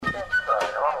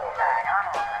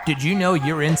Did you know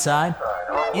you're inside?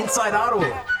 Inside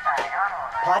AutoAlert.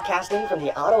 Podcasting from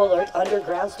the AutoAlert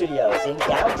Underground Studios in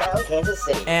downtown Kansas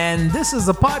City. And this is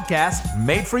a podcast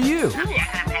made for you. The views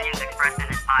and opinions expressed in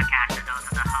this podcast are those of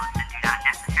the host and do not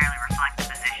necessarily reflect the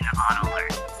position of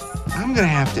AutoAlert. I'm going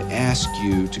to have to ask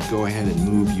you to go ahead and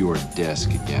move your desk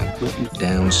again.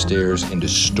 Downstairs into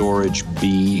storage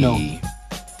B. No.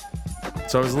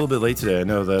 So I was a little bit late today. I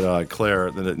know that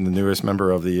Claire, the newest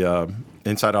member of the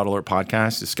Inside AutoAlert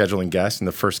podcast, is scheduling guests, and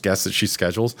the first guest that she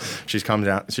schedules, she comes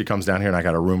down here, and I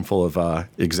got a room full of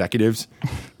executives,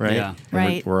 right? Yeah.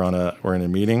 Right. We're in a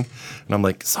meeting, and I'm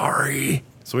like, sorry.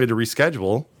 So we had to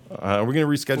reschedule. We're going to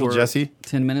reschedule For Jesse,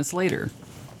 10 minutes later.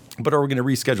 but are we going to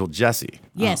reschedule Jesse?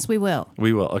 Yes, we will.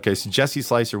 We will. Okay, so Jesse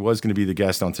Slicer was going to be the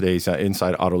guest on today's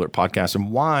Inside AutoAlert podcast.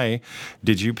 And why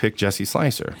did you pick Jesse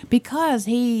Slicer? Because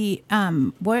he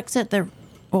works at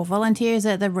volunteers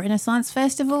at the Renaissance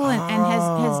Festival and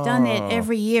has done it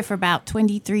every year for about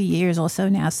 23 years or so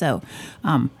now. So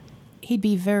he'd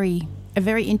be a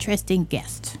very interesting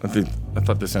guest. I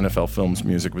thought this NFL Films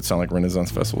music would sound like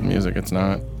Renaissance Festival music. It's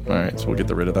not. All right, so we'll get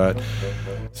rid of that.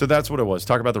 So that's what it was.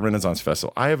 Talk about the Renaissance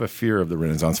Festival. I have a fear of the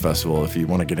Renaissance Festival if you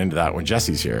want to get into that when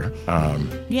Jesse's here.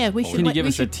 Yeah, we should. Can you give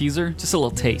us a teaser? Just a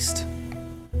little taste.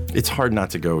 It's hard not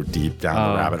to go deep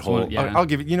down the rabbit hole. well, yeah. I'll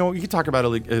give you, we can talk about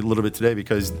it a little bit today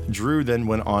because Drew then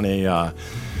went on a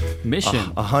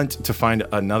Mission. a hunt to find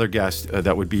another guest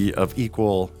that would be of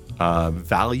equal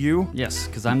value. Yes,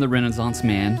 because I'm the Renaissance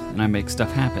man and I make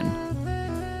stuff happen.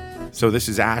 So this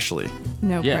is Ashely.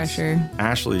 No Yes. pressure.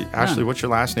 Ashley, what's your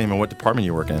last name and what department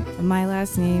you work in? My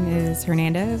last name is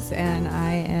Hernandez, and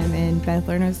I am in Beth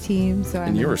Lerno's team. So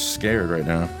And you're scared right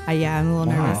now. Yeah, I'm a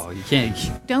little nervous. Oh, you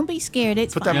can't. Don't be scared.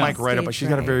 It's Put fine. that mic right up. Stage She's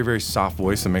got a right. very, very soft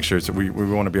voice, and make sure we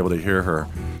want to be able to hear her.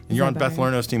 And you're on that Beth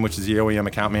better? Lerno's team, which is the OEM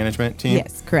account management team.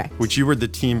 Yes, correct. Which you were the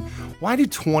team. Why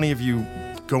did 20 of you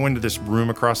go into this room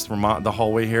across the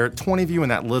hallway here? 20 of you in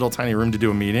that little tiny room to do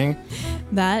a meeting?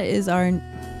 That is our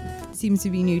seems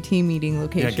to be new team meeting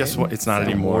location. Yeah, guess what? It's not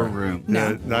So- anymore. More room. No.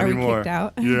 Yeah, not Are we anymore. kicked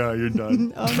out? Yeah, you're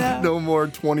done. Oh, no. No more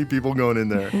 20 people going in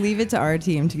there. Leave it to our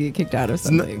team to get kicked out of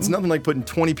something. It's nothing like putting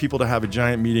 20 people to have a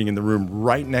giant meeting in the room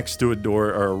right next to a door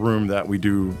or a room that we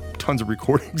do tons of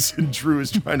recordings and Drew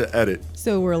is trying to edit.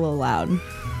 So we're a little loud.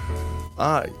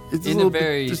 It's In a little a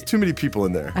very- bit, there's too many people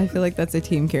in there. I feel like that's a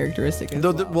team characteristic as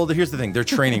well. Here's the thing. They're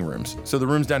training rooms. So the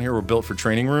rooms down here were built for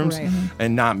training rooms Right.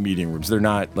 and not meeting rooms. They're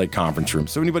not like conference rooms.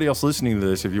 So anybody else listening to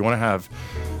this, if you want to have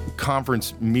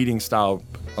conference meeting style,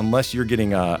 unless you're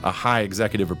getting a high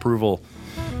executive approval,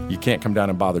 you can't come down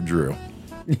and bother Drew.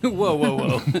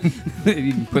 Whoa.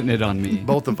 You're putting it on me.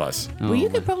 Both of us. Well, you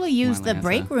could probably use the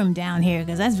break room down here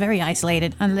because that's very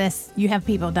isolated unless you have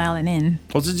people dialing in.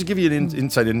 Well, just to give you an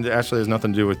insight, and actually has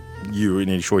nothing to do with you and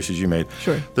any choices you made.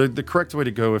 Sure. The correct way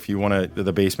to go if you want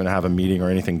the basement to have a meeting or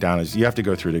anything down is you have to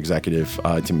go through the executive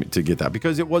to get that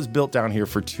because it was built down here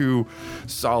for two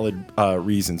solid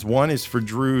reasons. One is for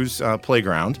Drew's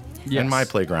playground Yes. and my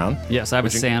playground. Yes, I have a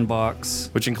sandbox.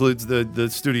 Which includes the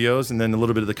studios and then a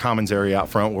little bit of the commons area out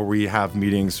front where we have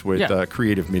meetings with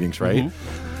creative meetings, right?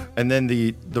 Mm-hmm. And then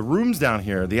the rooms down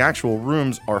here, the actual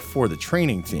rooms are for the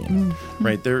training team,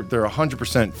 right? They're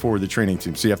 100% for the training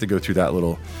team. So you have to go through that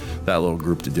little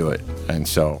group to do it. And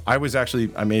so I was trying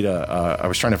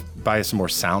to buy some more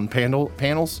sound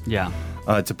panels. Yeah.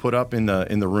 To put up in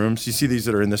the rooms. You see these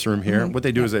that are in this room here. What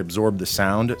they do is they absorb the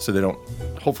sound, so they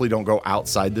hopefully don't go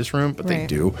outside this room, but they Right.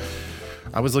 do.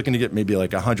 I was looking to get maybe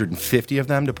like 150 of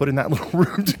them to put in that little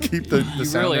room to keep the You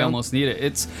sound really down. almost need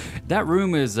it. That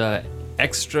room is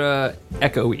extra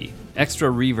echoey, extra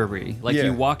reverby. Like Yeah.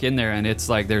 you walk in there and it's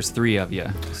like there's three of you.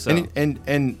 So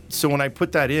And so when I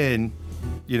put that in,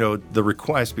 the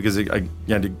request because I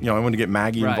wanted to get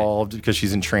Maggie Right. involved because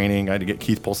she's in training. I had to get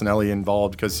Keith Polsinelli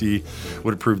involved because he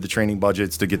would approve the training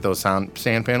budgets to get those sound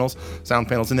panels,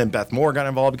 and then Beth Moore got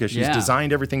involved because she's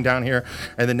designed everything down here.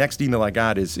 And the next email I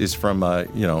got is from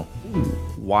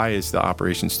why is the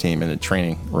operations team in a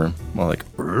training room? Well, like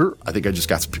I think I just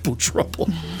got some people in trouble.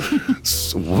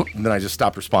 So then I just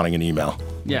stopped responding in email.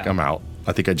 Yeah. Like, I'm out.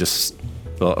 I think I just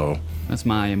that's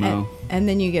my MO. And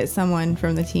then you get someone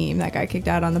from the team that got kicked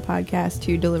out on the podcast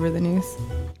to deliver the news.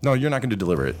 No, you're not going to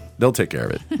deliver it. They'll take care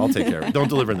of it. I'll take care of it. Don't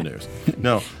deliver the news.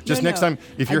 No, just No, next no. time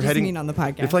if I you're just heading mean on the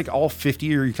podcast. if like all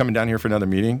 50 are you coming down here for another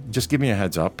meeting, just give me a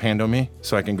heads up, pando me,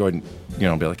 so I can go ahead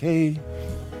and be like, hey,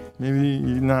 maybe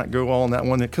you not go all in that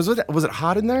one because was it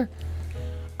hot in there?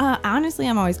 Honestly,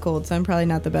 I'm always cold, so I'm probably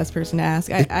not the best person to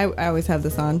ask. I always have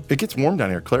this on. It gets warm down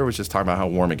here. Claire was just talking about how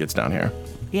warm it gets down here.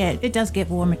 Yeah, it does get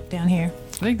warm down here.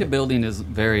 think the building is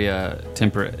very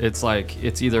temperate. It's like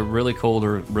it's either really cold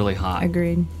or really hot.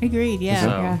 Agreed. Agreed. Yeah. So,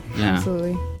 Yeah,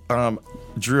 absolutely.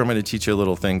 Drew, I'm going to teach you a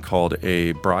little thing called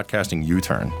a broadcasting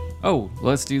U-turn. Oh,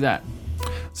 let's do that.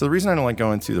 So the reason I don't like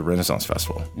going to the Renaissance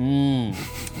Festival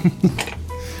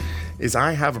is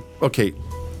I have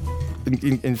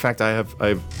in fact I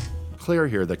have Claire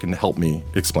here that can help me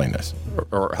explain this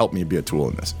or help me be a tool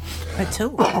in this. A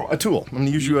tool. A tool. I'm going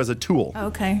to use you as a tool.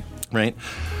 Okay. Right?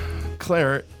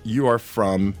 Claire, you are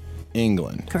from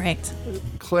England. Correct.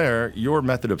 Claire, your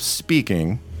method of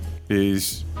speaking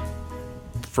is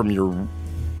from your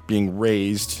being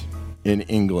raised in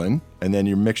England and then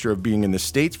your mixture of being in the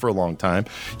States for a long time.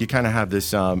 You kind of have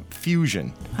this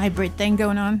fusion. Hybrid thing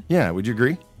going on. Yeah, would you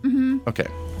agree? Mm-hmm. Okay.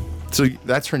 So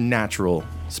that's her natural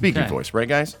speaking voice, right,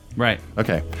 guys? Right.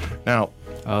 Okay. Now,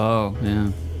 Oh, yeah.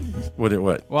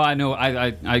 what? Well, I know.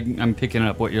 I'm picking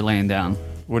up what you're laying down.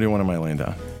 What am I laying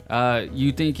down?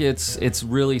 You think it's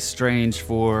really strange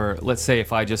for, let's say,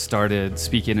 if I just started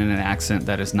speaking in an accent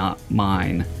that is not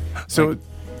mine. So,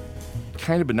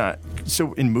 kind of, but not.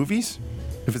 So, in movies,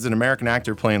 if it's an American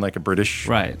actor playing like a British,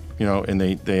 Right. And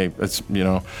it's,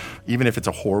 even if it's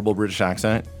a horrible British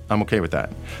accent, I'm okay with that.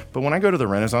 But when I go to the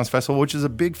Renaissance Festival, which is a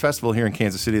big festival here in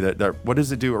Kansas City, that what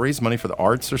does it do? It raises money for the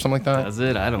arts or something like that? Does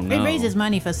it? I don't know. It raises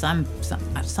money for some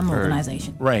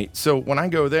organization. Right. So when I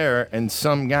go there and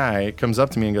some guy comes up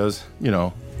to me and goes,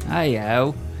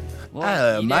 Hey-yo. What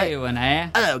Hello, you mate. doing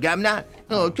there? "Hello, Governor.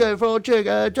 Oh,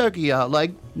 turkey out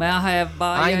like." May I have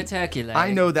by your turkey leg?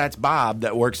 I know that's Bob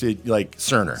that works at like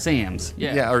Cerner. Sam's.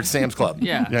 Yeah. Yeah, or Sam's Club.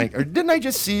 Yeah. Like, or didn't I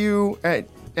just see you at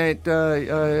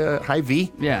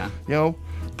Hy-Vee? Yeah.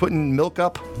 Putting milk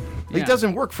up. Yeah. It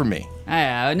doesn't work for me.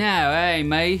 Oh, no. Hey,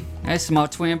 me. That's my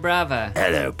twin brother.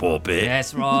 Hello, pulpit.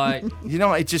 That's right.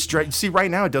 It just see right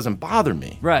now it doesn't bother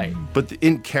me. Right. But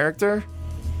in character,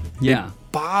 Yeah. it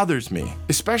bothers me.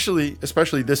 Especially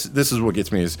this is what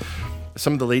gets me is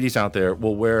some of the ladies out there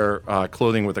will wear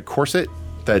clothing with a corset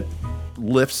that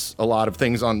lifts a lot of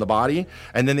things on the body,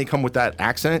 and then they come with that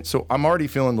accent. So I'm already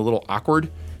feeling a little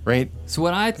awkward, right? So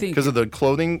what I think... Because of the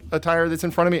clothing attire that's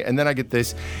in front of me, and then I get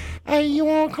this, "Hey, you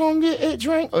want to come get a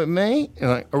drink with me?" And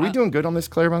like, are we doing good on this,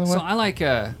 Claire? By the way. So I like...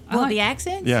 The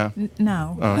accent? Yeah.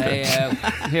 No. Oh, okay.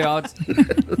 Here,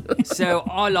 so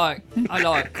I like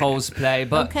cosplay,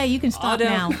 but Okay, you can stop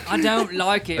now. I don't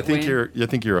like it. I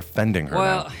think you're offending her.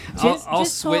 Well, now. I'll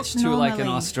Just talk switch to like an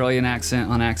normally. Australian accent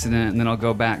on accident, and then I'll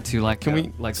go back to like. Can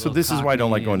we? Like So this is why I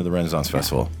don't like going to the Renaissance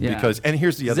Festival. Yeah. And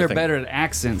here's the other they're thing. better at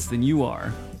accents than you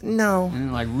are, No.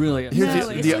 and like really. Here's No,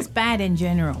 the- it's just bad in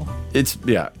general. Here's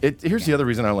the other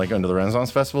reason I like going to the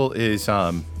Renaissance Festival is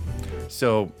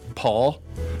so Paul,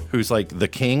 who's like the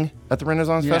king at the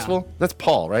Renaissance Yeah. Festival. That's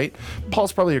Paul, right?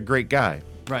 Paul's probably a great guy.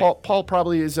 Right. Paul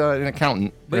probably is an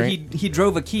accountant. But right? he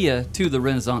drove a Kia to the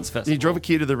Renaissance Festival. He drove a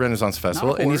Kia to the Renaissance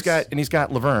Festival, Not a and horse. he's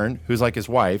got Laverne, who's like his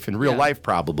wife in real Yeah. life,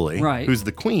 probably, Right. who's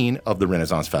the queen of the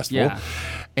Renaissance Festival. Yeah.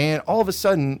 And all of a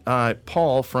sudden,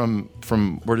 Paul from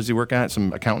where does he work at?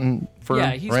 Some accountant firm,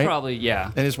 Yeah, he's right? probably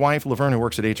And his wife Laverne, who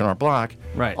works at H&R Block.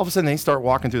 Right. All of a sudden, they start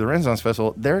walking through the Renaissance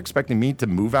Festival. They're expecting me to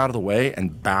move out of the way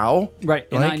and bow. Right,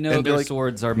 and like, I know be their like,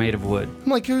 swords are made of wood.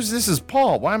 I'm like, this is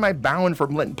Paul. Why am I bowing for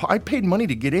letting Paul? I paid money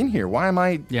to get in here. Why am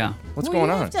I? Yeah. What's Well,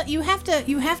 going on? You have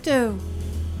to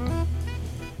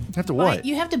Have to what?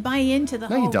 You have to buy into the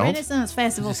No, you whole don't. Renaissance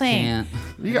Festival Just thing. can't.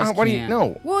 You- Just what do you can't.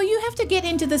 know? Well, you have to get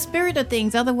into the spirit of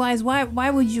things. Otherwise, why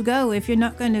would you go if you're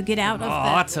not going to get out of Oh, the?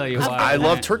 I'll tell you of why. the- I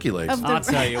love turkey legs. of the- I'll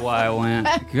tell you why I went.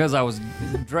 Because I was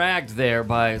dragged there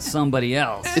by somebody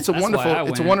else. It's a That's wonderful why I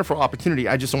it's a went. wonderful opportunity.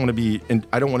 I just don't want to be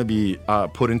I don't want to be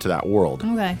put into that world.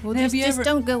 Okay, well, Have you just ever-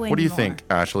 don't go anymore. What do you think,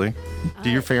 Ashley? Do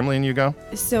your family and you go?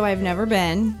 So I've never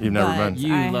been. You've never but been.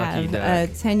 You I lucky have duck.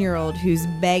 a 10-year-old who's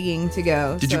begging to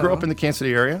go. Did you grow up in the Kansas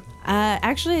City area?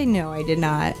 Actually, no, I did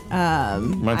not.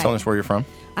 Mind telling us where you're from?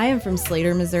 I am from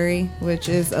Slater, Missouri, which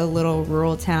is a little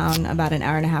rural town about an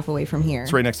hour and a half away from here.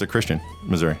 It's right next to Christian,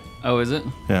 Missouri. Oh, is it?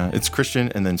 Yeah, it's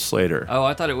Christian and then Slater. Oh,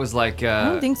 I thought it was like. I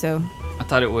don't think so. I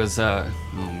thought it was. Oh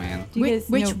man. Do you guys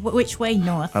know- Which way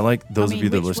north? I like those I of mean, you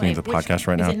that are which listening to way? the Which- podcast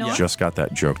right is now it north? just got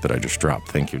that joke that I just dropped.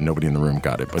 Thank you. Nobody in the room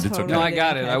got it, but it's okay. No, I Totally.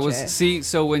 got it. I was Catch it. see.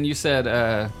 So when you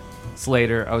said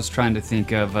Slater, I was trying to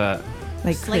think of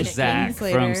like Slater. Christian Zach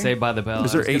Slater. from Saved by the Bell.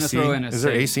 Is I there was gonna AC? throw in a Is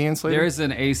there Sa- AC in Slater? There is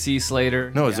an AC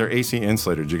Slater. No, is Yeah. there AC in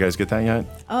Slater? Did you guys get that yet?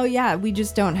 Oh yeah, we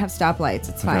just don't have stoplights.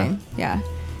 It's fine. Yeah,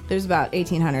 there's about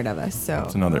 1,800 of us. So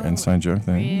It's another inside joke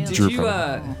thing. Really? Did Drew you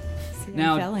probably-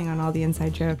 now- I'm failing on all the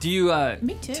inside jokes. do you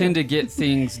Me too. tend to get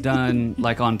things done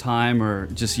like on time, or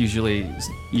just usually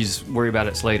you just worry about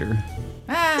it later?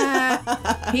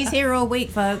 He's here all week,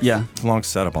 folks. Yeah. It's a long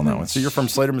setup on that one. So you're from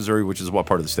Slater, Missouri, which is what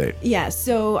part of the state? Yeah,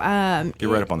 so Get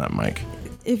right up on that mic.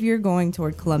 if you're going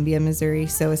toward Columbia, Missouri,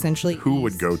 so essentially Who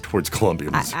would go towards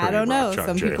Columbia, Missouri? I don't know. Rock Chalk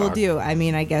Some people Jayhawk? do. I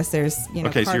mean, I guess there's, you know,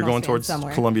 Okay, so you're Cardinals going fans towards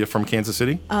somewhere. Columbia from Kansas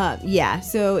City? Yeah,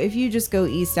 so if you just go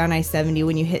east down I-70,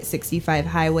 when you hit 65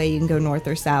 highway, you can go north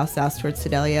or south. South towards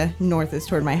Sedalia, north is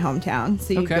toward my hometown.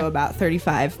 So you Okay. go about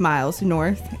 35 miles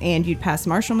north, and you'd pass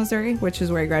Marshall, Missouri, which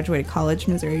is where I graduated college,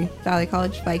 Missouri Valley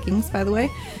College Vikings, by the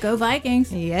way. Go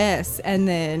Vikings. Yes, and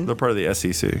then They're part of the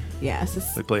SEC. yes,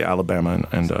 it's- They play Alabama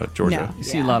and Georgia. No. You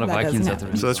see a lot of that Vikings doesn't at the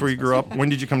happen. So that's where you grew up. When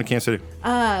did you come to Kansas City?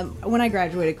 when I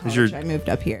graduated college, your- I moved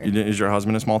up here. Is your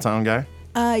husband a small town guy?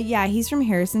 Yeah, he's from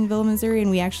Harrisonville, Missouri, and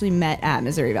we actually met at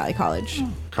Missouri Valley College.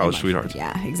 College sweethearts.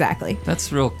 Yeah, exactly.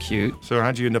 That's real cute. So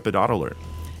how'd you end up at AutoAlert?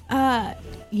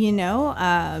 You know,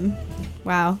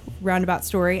 wow, roundabout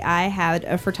story. I had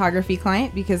a photography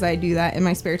client because I do that in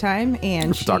my spare time,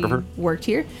 and she photographer? worked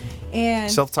here.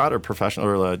 And Self-taught or professional,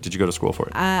 or did you go to school for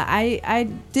it? I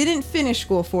didn't finish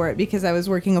school for it because I was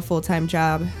working a full-time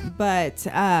job, but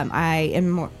I am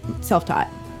more self-taught.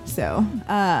 So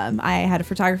I had a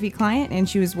photography client, and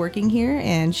she was working here,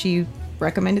 and she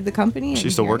recommended the company. She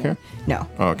and still here work I am. here? No.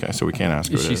 Oh, okay, so we can't ask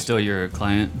who Is it she is. still your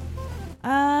client?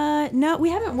 No, we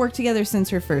haven't worked together since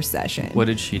her first session. What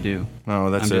did she do? Oh,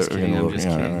 that's I'm it. just kidding, I'm just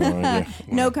kidding.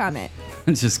 No comment.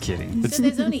 Just kidding. So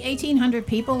there's only 1,800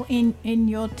 people in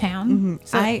your town.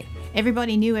 So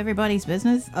everybody knew everybody's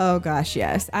business. Oh gosh,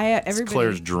 yes. It's Everybody.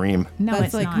 Claire's dream. No, That's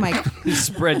it's like not. my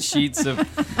Spreadsheets of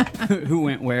who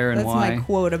went where and That's why. my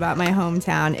quote about my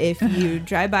hometown. If you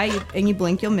drive by and you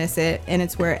blink, you'll miss it. And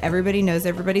it's where everybody knows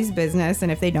everybody's business.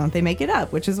 And if they don't, they make it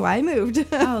up, which is why I moved.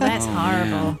 Oh, that's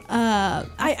horrible.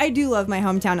 I do love my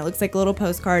hometown. It looks like a little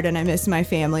postcard, and I miss my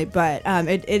family. But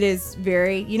it is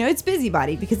very, it's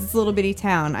busybody because it's a little bitty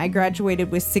town. I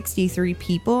graduated with 63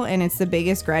 people, and it's the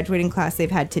biggest graduating class they've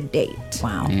had to date.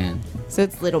 Wow. Man. So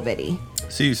it's little bitty.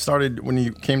 So you started when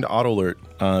you came to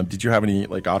AutoAlert. Did you have any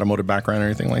like automotive background or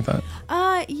anything like that?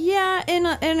 Yeah,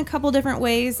 in a couple different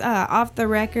ways. Off the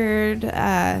record,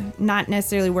 not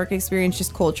necessarily work experience,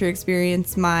 just culture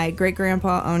experience. My great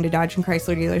grandpa owned a Dodge and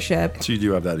Chrysler dealership. So you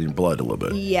do have that in your blood a little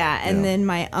bit. Yeah, and then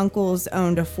my uncles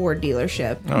owned a Ford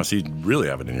dealership. Oh, so you really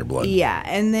have it in your blood. Yeah,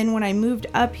 and then when I moved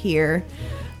up here,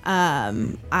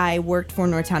 I worked for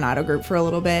Northtown Auto Group for a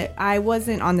little bit. I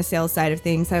wasn't on the sales side of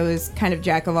things. I was kind of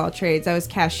jack of all trades. I was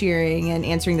cashiering and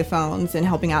answering the phones and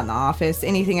helping out in the office,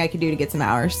 anything I could do to get some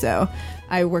hours. So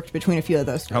I worked between a few of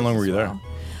those. How long were you there?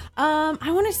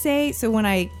 I want to say, so when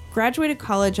I graduated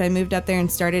college, I moved up there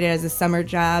and started it as a summer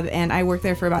job, and I worked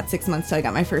there for about 6 months till I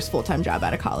got my first full-time job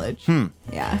out of college.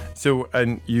 Yeah. So,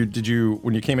 and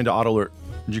when you came into AutoAlert,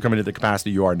 did you come into the capacity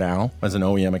you are now as an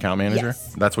OEM account manager?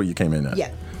 Yes. That's what you came in at.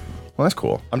 Yeah. Well, that's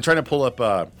cool. I'm trying to pull up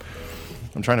a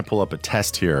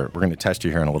test here. We're going to test you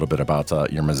here in a little bit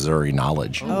about your Missouri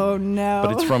knowledge. Oh no.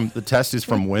 But the test is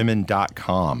from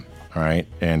women.com. All right.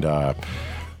 And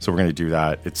so we're going to do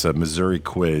that. It's a Missouri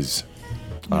quiz.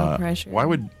 No pressure. Why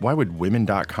would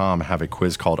women.com have a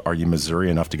quiz called "Are you Missouri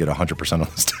enough to get 100% on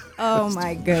this test?" Oh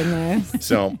my goodness.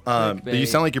 So you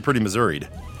sound like you're pretty Missouri'd,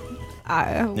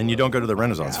 and you don't go to the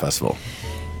Renaissance Festival.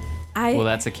 Well,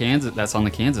 that's on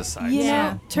the Kansas side. You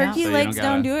Yeah. know, turkey So you legs don't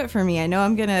don't gotta- do it for me. I know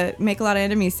I'm gonna make a lot of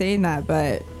enemies saying that,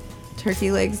 but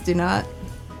turkey legs do not.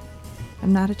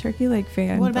 I'm not a turkey leg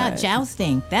fan. What about but-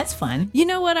 jousting? That's fun. You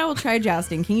know what? I will try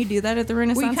jousting. Can you do that at the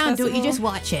Renaissance Well, you can't do it. You Festival? just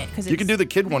watch it. Cause You can do the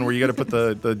kid one where you got to put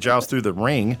the joust through the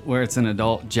ring. Where it's an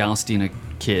adult jousting a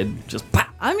kid. Just pop.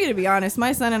 I'm gonna be honest.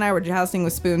 My son and I were jousting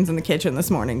with spoons in the kitchen this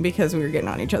morning because we were getting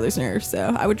on each other's nerves.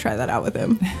 So I would try that out with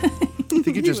him. I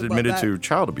think you just would love admitted that. to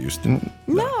child abuse, didn't?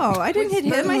 No, I didn't hit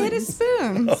him. I hit his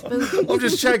spoon. I'm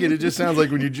just checking. It just sounds like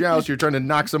when you joust, you're trying to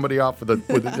knock somebody off with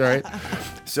it, right?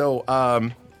 So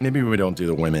maybe we don't do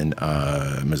the women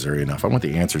Missouri enough. I want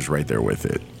the answers right there with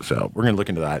it. So we're gonna look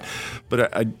into that.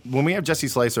 But when we have Jesse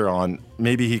Slicer on,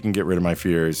 maybe he can get rid of my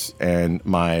fears and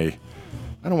my.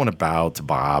 I don't want to bow to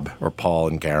Bob or Paul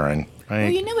and Garen.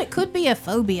 Right? Well, it could be a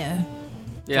phobia.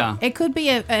 Yeah. It could be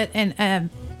a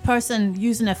person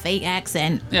using a fake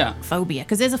accent. Yeah. Phobia,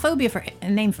 because there's a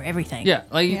name for everything. Yeah,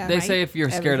 like Yeah, they right? say if you're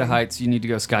scared of Everything. heights, you need to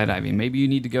go skydiving. Maybe you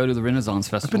need to go to the Renaissance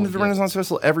I've Festival. been to the Renaissance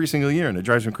Festival every single year, and it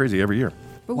drives me crazy every year.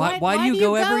 But Why do you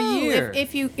go every year?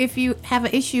 If you have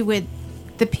an issue with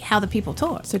how the people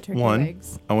talk? So turkey One,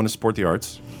 legs. I want to support the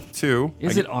arts. Two,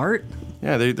 Is it art?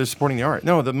 Yeah, they're supporting the art.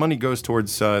 No, the money goes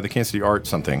towards the Kansas City Art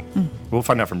something. We'll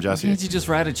find out from Jesse. Can't you just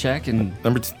write a check and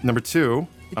Number two,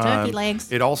 The turkey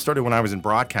legs. It all started when I was in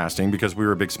broadcasting because we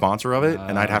were a big sponsor of it,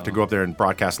 and I'd have to go up there and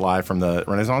broadcast live from the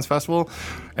Renaissance Festival,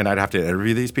 and I'd have to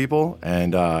interview these people.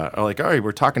 And I'm like, all right,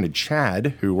 we're talking to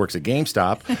Chad, who works at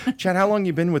GameStop. Chad, how long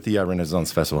you been with the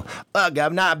Renaissance Festival?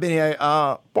 I've not been here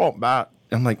about.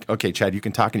 I'm like, okay, Chad, you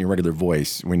can talk in your regular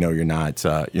voice. We know you're not,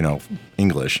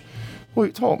 English. What are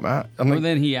you talking about? Well,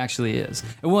 then he actually is.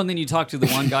 Well, and then you talk to the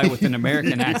one guy with an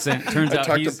American accent. Turns out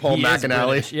talked to Paul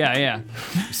McAnally. Yeah.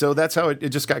 So that's how it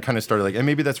just got kind of started. Like, and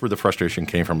maybe that's where the frustration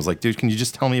came from. I was like, dude, can you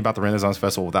just tell me about the Renaissance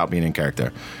Festival without being in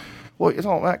character? Well, it's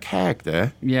all that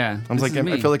character. Yeah. I was like,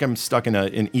 I feel like I'm stuck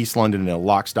in East London in a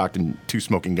lock, stock, and two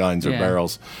smoking guns or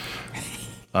barrels.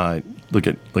 Look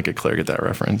at Claire, get that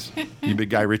reference. You big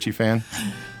Guy Ritchie fan?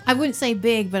 I wouldn't say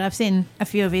big, but I've seen a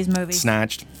few of his movies.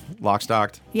 Snatched, Lock,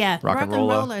 Stocked. Yeah, Rock and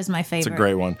Roller is my favorite. It's a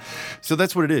great one. So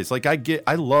that's what it is. Like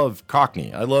I love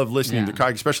Cockney. I love listening to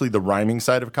Cockney, especially the rhyming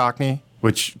side of Cockney,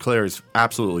 which Claire is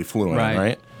absolutely fluent in,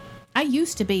 right? I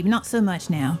used to be, not so much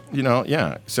now.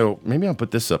 Yeah. So maybe I'll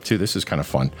put this up too. This is kind of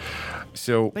fun.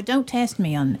 So, but don't test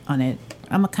me on it.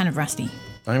 I'm kind of rusty.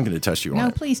 I'm going to test you on it.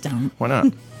 No, please don't. Why not?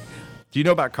 Do you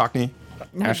know about Cockney,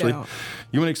 Ashely? Don't.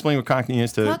 You want to explain what Cockney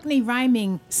is to? Cockney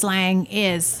rhyming slang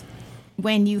is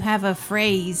when you have a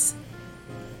phrase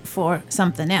for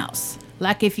something else.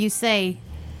 Like if you say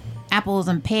apples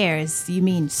and pears, you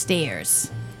mean stairs.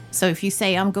 So if you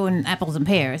say I'm going apples and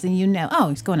pears, then you know, oh,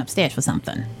 he's going upstairs for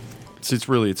something.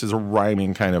 It's a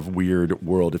rhyming kind of weird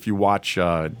world. If you watch,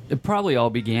 it probably all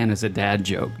began as a dad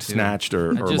joke. Too. Snatched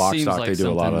or Lock, Stock, like they do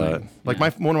a lot of that. Like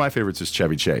one of my favorites is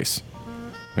Chevy Chase.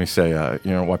 When you say,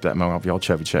 wipe that mouth off y'all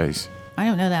Chevy Chase. I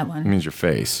don't know that one. It means your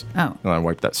face. Oh. And I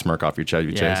wipe that smirk off your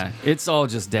Chevy Chase. Yeah, it's all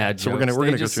just dad jokes. So we're gonna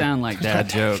they go just through. sound like dad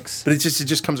jokes. But it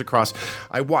just comes across.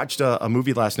 I watched a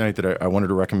movie last night that I wanted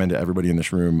to recommend to everybody in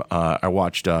this room. I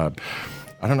watched. I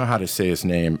don't know how to say his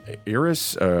name.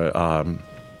 Iris.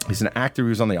 He's an actor who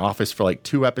was on The Office for like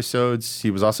 2 episodes.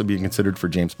 He was also being considered for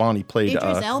James Bond. He played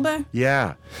Idris Elba?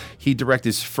 Yeah. He directed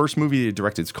his first movie he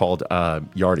directed is called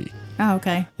Yardie. Oh,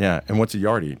 okay. Yeah. And what's a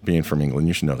Yardie? Being from England,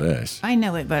 you should know this. I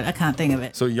know it, but I can't think of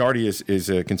it. So Yardie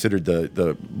is considered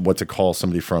the what to call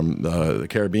somebody from the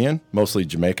Caribbean, mostly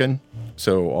Jamaican.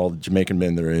 So all the Jamaican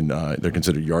men they're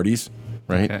considered Yardies.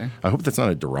 Right? Okay. I hope that's not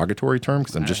a derogatory term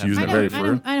because I'm just using it very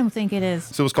fluid. I don't think it is.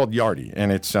 So it's called Yardie, and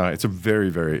it's a very,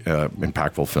 very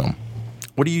impactful film.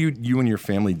 What do you and your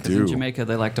family do? In Jamaica,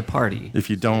 they like to party. If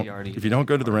you don't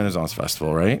go to the Renaissance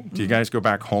Festival, right? Do you guys go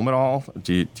back home at all?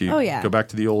 Do you go back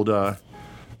to the old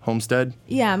homestead?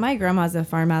 Yeah, my grandma's a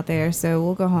farm out there, so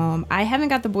we'll go home. I haven't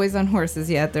got the boys on horses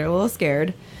yet. They're a little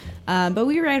scared. But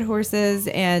we ride horses,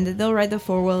 and they'll ride the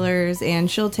 4-wheelers, and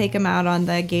she'll take him out on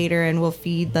the gator, and we'll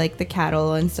feed like the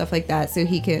cattle and stuff like that, so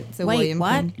he can. So Wait, William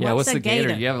what? Can, yeah, what's the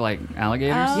gator? You have like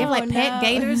alligators? Oh, you have like pet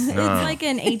gators? It's like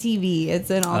an ATV.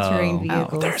 It's an all-terrain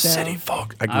vehicle. They're so. city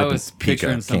folk. I grew up in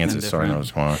Topeka, Kansas, so I know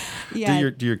what's going on. Yeah.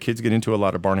 Do your kids get into a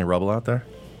lot of Barney Rubble out there?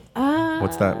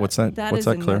 What's that? What's that,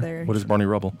 Claire? What is Barney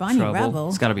Rubble? Barney Rubble?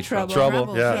 It's got to be trouble.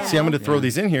 Trouble. Yeah. See, I'm going to throw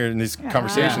these in here in these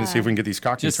conversations, see if we can get these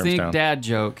Cockney Just terms think down. dad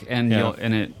joke, and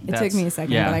It took me a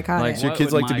second, but I caught it. So your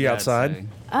kids like to be outside?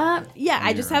 Yeah,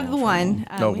 I just have the one.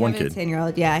 No, we one have a kid.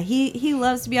 10-year-old. Yeah, he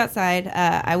loves to be outside.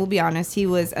 I will be honest, he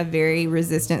was a very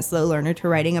resistant, slow learner to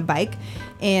riding a bike,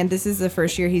 and this is the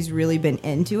first year he's really been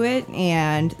into it.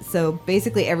 And so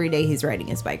basically every day he's riding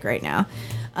his bike right now.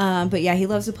 But yeah, he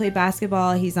loves to play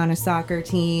basketball. He's on a soccer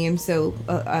team, so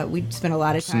we spend a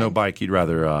lot of time. So no bike. He'd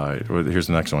rather. Here's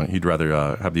the next one. He'd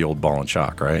rather have the old ball and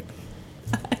chalk, right?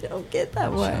 I don't get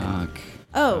that one.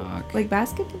 Chalk. Like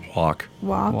basketball? Walk.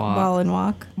 Walk, ball and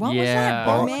walk. What Yeah. was that?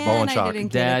 Ball- Man, ball and I chalk.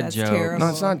 didn't get Dad it. That's jokes. terrible.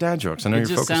 No, it's not dad jokes. I know It you're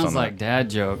just focused sounds on like that. dad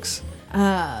jokes.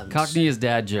 Cockney is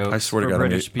dad jokes. I swear to for God,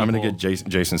 British I'm going to people. get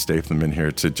Jason Statham in here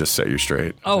to just set you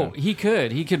straight. Oh, he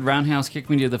could roundhouse kick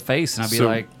me to the face, and I'd be So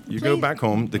like, you go back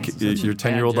home. Your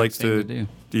 10-year-old bad likes joke to. thing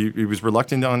to He was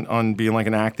reluctant on being like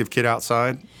an active kid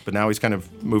outside, but now he's kind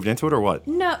of moved into it, or what?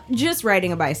 No, just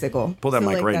riding a bicycle. Pull that So,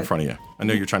 mic like right in front of you. I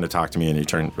know you're trying to talk to me, and you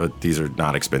turn, but these are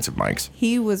not expensive mics.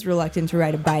 He was reluctant to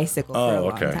ride a bicycle for a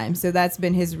long okay. time. So that's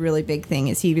been his really big thing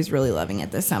is he was really loving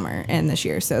it this summer and this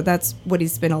year. So that's what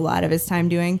he's spent a lot of his time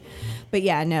doing. But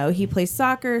yeah, no, he plays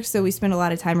soccer, so we spend a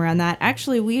lot of time around that.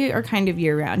 Actually, we are kind of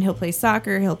year-round. He'll play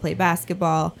soccer, he'll play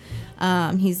basketball.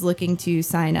 He's looking to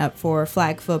sign up for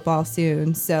flag football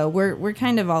soon. So we're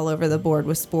kind of all over the board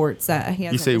with sports.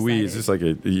 You say we, is this like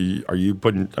are you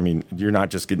putting, I mean, you're not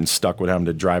just getting stuck with having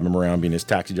to drive him around, being his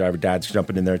taxi driver. Dad's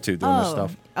jumping in there too, doing this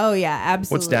stuff. Oh, yeah,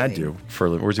 absolutely. What's Dad do for a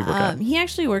living? Where's he work at? He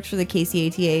actually works for the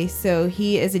KCATA, so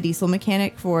he is a diesel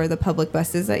mechanic for the public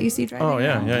buses that you see driving. Oh,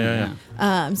 yeah.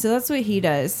 So that's what he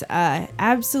does.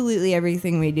 Absolutely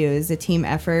everything we do is a team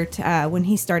effort. When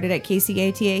he started at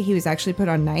KCATA, he was actually put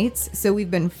on nights. So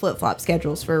we've been flip-flop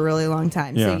schedules for a really long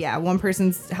time. Yeah. So yeah, one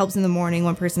person helps in the morning,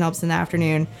 one person helps in the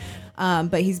afternoon.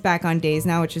 But he's back on days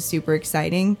now, which is super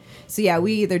exciting. So yeah,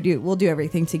 we'll do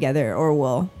everything together, or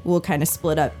we'll kind of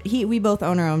split up. We both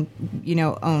own our own,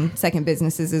 own second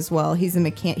businesses as well. He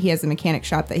has a mechanic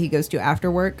shop that he goes to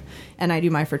after work, and I do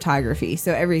my photography.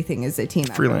 So everything is a team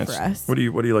Freelance. effort for us. What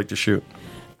do you like to shoot?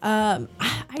 I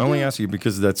only ask you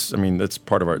because that's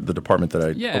part of the department that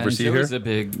I oversee and here. Joey's a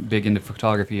big into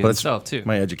photography himself too.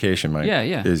 My education,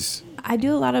 is. I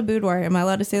do a lot of boudoir. Am I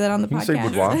allowed to say that on the Can podcast? you say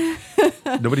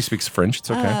boudoir? Nobody speaks French.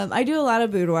 It's okay. I do a lot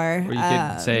of boudoir. Or you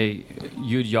could say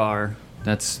boudoir.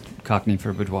 That's Cockney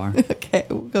for boudoir. Okay,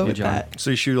 we'll go with that. So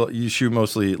you shoot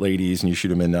mostly ladies, and you shoot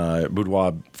them in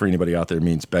boudoir. For anybody out there,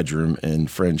 means bedroom in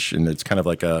French, and it's kind of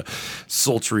like a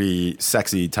sultry,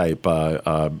 sexy type, but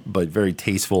very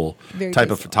tasteful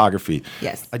type of photography.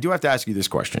 Yes. I do have to ask you this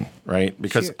question, right?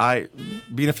 Because Sure.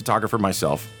 being a photographer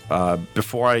myself,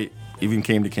 before I even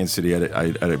came to Kansas City, I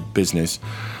had a business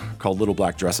called Little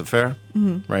Black Dress Affair.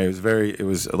 Mm-hmm. Right? It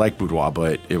was like boudoir,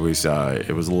 but it was a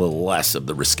little less of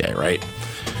the risque, right?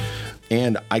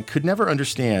 And I could never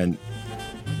understand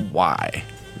why.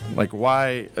 Like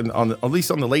why, at least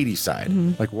on the ladies' side,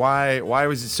 mm-hmm. like why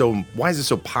is it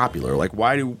so popular? Like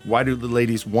why do the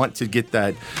ladies want to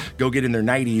go get in their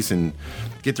 90s and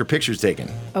get their pictures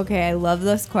taken? Okay, I love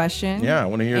this question. Yeah, I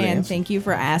want to hear the answer. And thank you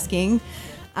for asking.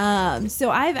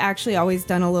 So I've actually always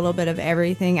done a little bit of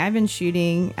everything. I've been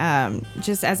shooting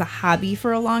just as a hobby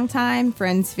for a long time.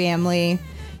 Friends, family,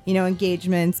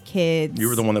 engagements, kids. You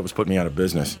were the one that was putting me out of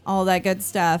business. All that good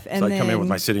stuff. And so then I come in with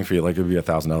my sitting fee, like it would be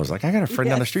 $1,000. Like I got a friend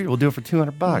down the street, we'll do it for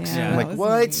 $200. Yeah, I'm like, that was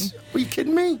what? me. Are you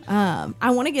kidding me?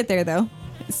 I want to get there though.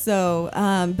 So,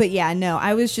 but yeah, no,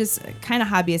 I was just kind of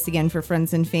hobbyist again for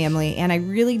friends and family, and I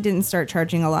really didn't start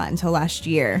charging a lot until last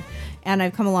year. And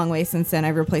I've come a long way since then.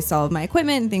 I've replaced all of my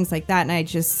equipment and things like that, and I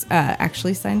just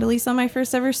actually signed a lease on my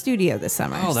first ever studio this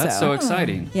summer. Oh, that's so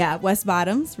exciting. Yeah, West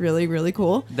Bottoms, really, really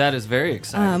cool. That is very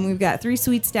exciting. We've got 3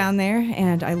 suites down there,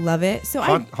 and I love it. So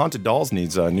Haunted Dolls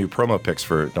needs new promo pics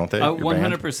for it, don't they? Your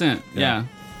band? 100%. Yeah.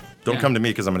 Don't come to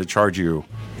me because I'm going to charge you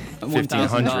 $1,500.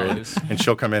 $1,500, and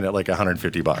she'll come in at like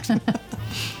 $150.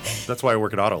 That's why I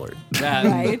work at AutoAlert.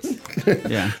 right?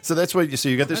 Yeah. So that's what. So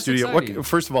you got the That's studio. exciting.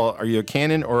 First of all, are you a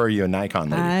Canon or are you a Nikon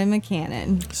lady? I'm a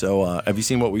Canon. So have you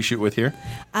seen what we shoot with here?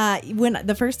 When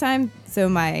the first time, so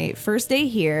my first day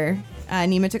here,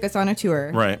 Nima took us on a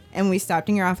tour. Right. And we stopped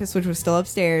in your office, which was still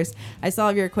upstairs. I saw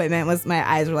your equipment. My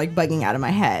eyes were like bugging out of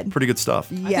my head. Pretty good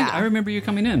stuff. Yeah. I remember you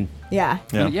coming in. Yeah.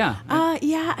 Yeah.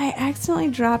 Yeah, I accidentally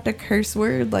dropped a curse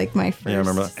word like my first. Yeah, I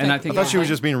remember that. And I I think thought she was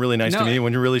just being really nice to No. me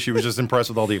when really she was just impressed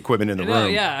with all the equipment in the No,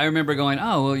 room. yeah, I remember going,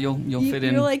 oh, well, you'll fit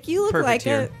in. You're like, you look perfect like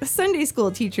here. a Sunday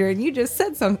school teacher, and you just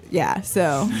said something. Yeah,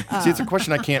 so. See, it's a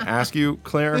question I can't ask you,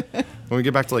 Claire. When we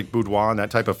get back to like boudoir and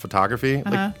that type of photography,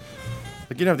 like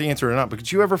you don't have the answer or not. But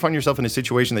could you ever find yourself in a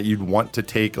situation that you'd want to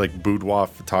take like boudoir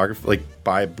photography, like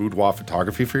buy boudoir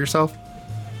photography for yourself?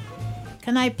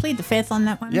 Can I plead the fifth on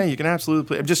that one? Yeah, you can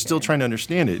absolutely. I'm just still trying to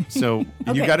understand it. So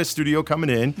you Okay. got a studio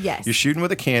coming in. Yes. You're shooting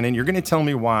with a Canon. You're going to tell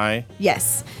me why.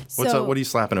 Yes. What's So up? What are you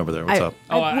slapping over there? What's up?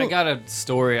 I got a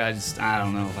story. I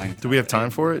don't know if I can. Do we have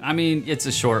time for it? I mean, it's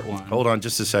a short one. Hold on,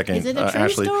 just a second. Is it a true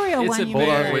Ashley. story or It's one a you Hold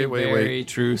on, very, wait. very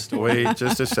true story. Wait,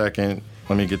 just a second.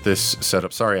 Let me get this set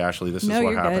up. Sorry, Ashley. This is No,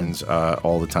 what you're good. happens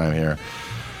all the time here.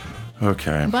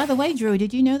 Okay. By the way, Drew,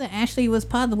 did you know that Ashely was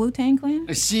part of the Wu-Tang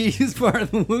Clan? She's part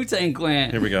of the Wu-Tang Clan.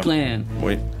 Here we go. Clan.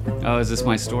 Wait. Oh, is this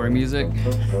my story music?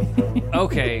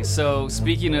 Okay, so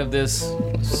speaking of this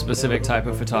specific type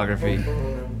of photography,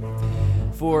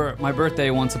 for my birthday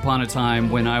once upon a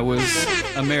time when I was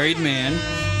a married man,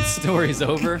 the story's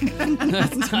over.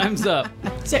 Time's up.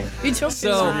 So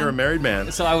You're a married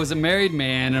man. So I was a married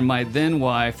man, and my then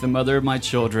wife, the mother of my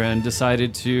children,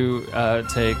 decided to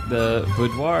take the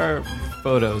boudoir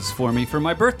photos for me for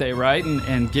my birthday, right?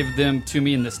 And give them to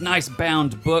me in this nice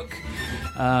bound book.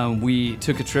 We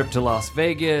took a trip to Las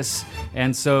Vegas,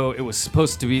 and so it was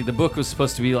supposed to be, the book was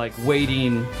supposed to be like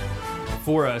waiting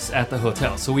for us at the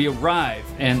hotel. So we arrive,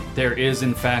 and there is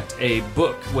in fact a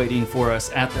book waiting for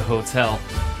us at the hotel.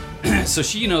 So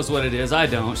she knows what it is, I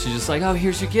don't. She's just like, oh,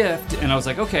 here's your gift. And I was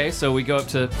like, okay. So we go up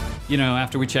to,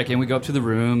 after we check in, we go up to the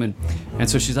room. And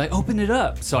so she's like, open it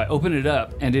up. So I open it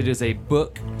up, and it is a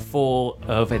book full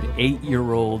of an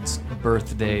 8-year-old's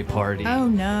birthday party. Oh,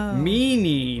 no.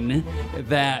 Meaning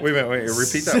that... Wait.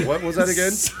 Repeat that. What was that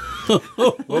again?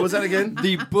 What was that again?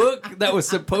 The book that was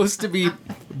supposed to be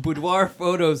boudoir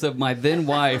photos of my then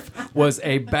wife was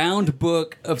a bound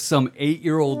book of some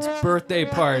 8-year-old's birthday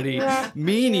party,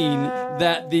 meaning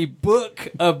that the book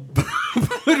of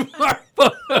boudoir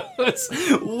photos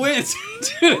went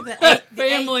to the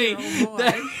family.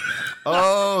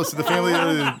 Oh, so the family.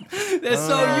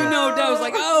 So Dad was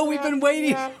like, "Oh, we've been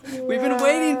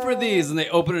waiting for these," and they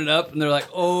open it up and they're like,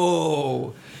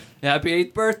 "Oh, happy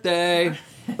 8th birthday!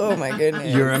 Oh my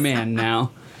goodness. You're a man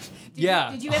now."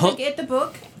 Did you ever get the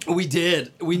book? We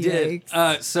did.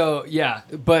 Yikes. So yeah,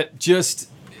 but just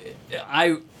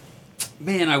I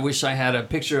wish I had a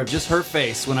picture of just her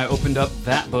face when I opened up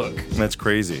that book. That's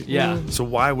crazy. Yeah. So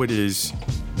why would his?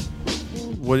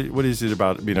 What is it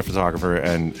about being a photographer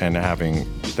and having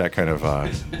that kind of?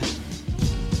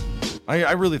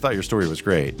 I really thought your story was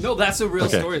great. No, that's a real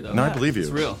story though. No, I believe you.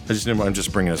 It's real. I'm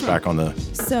just bringing us back on the.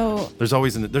 So There's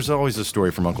always a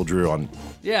story from Uncle Drew on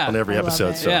every I love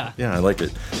episode. it. So I like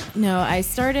it. no, I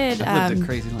started I've lived a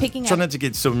crazy life. picking So up. not to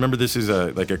get Remember, this is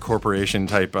a corporation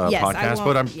type Yes, I podcast,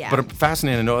 won't- but I'm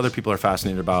fascinated. I know other people are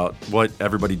fascinated about what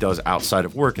everybody does outside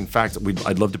of work. In fact,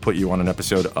 I'd love to put you on an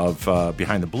episode of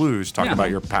Behind the Blues talking about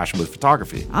your passion with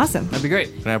photography. Awesome. That'd be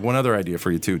great. And I have one other idea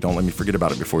for you too. Don't let me forget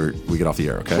about it before we get off the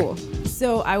air, okay? Cool.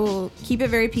 So I will keep it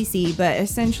very PC, but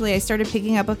essentially I started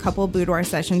picking up a couple boudoir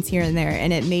sessions here and there,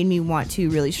 and it made me want to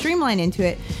really streamline into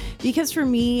it. Because for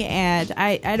me, and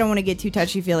I don't want to get too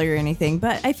touchy-feely or anything,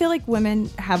 but I feel like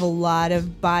women have a lot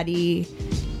of body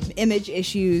image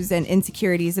issues and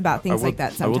insecurities about things like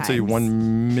that sometimes. I will tell you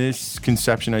one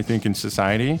misconception I think in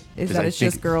society is that it's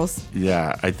just girls.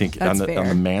 Yeah, I think That's on the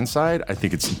fair. man side, I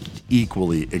think it's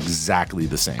equally exactly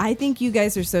the same. I think you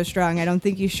guys are so strong. I don't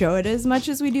think you show it as much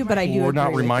as we do, but I do. We're not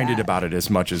agree with reminded that. about it as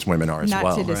much as women are as Not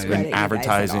well. to discredit you And guys at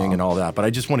advertising all. and all that. But I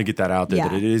just want to get that out there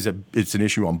that it's an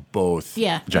issue on both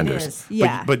genders. It is.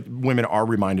 Yeah. But women are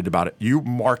reminded about it. You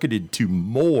marketed to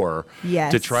more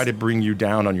Yes. to try to bring you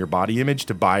down on your body image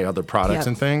to buy other products Yep.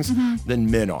 and things than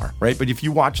men are, right? But if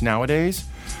you watch nowadays,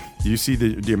 you see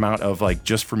the amount of like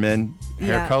just for men hair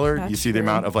Yeah, color. You that's see the true.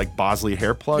 amount of like Bosley hair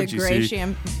The plugs. gray You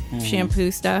see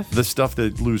shampoo stuff. the stuff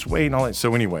that lose weight and all that.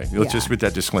 So anyway, let's Yeah. just put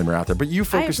that disclaimer out there. But you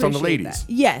focused on the appreciate ladies.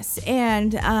 that. Yes,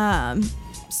 and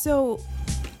so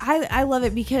I love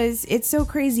it because it's so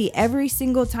crazy. Every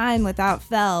single time without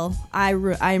fail, I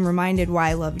am reminded why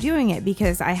I love doing it,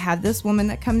 because I have this woman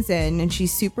that comes in and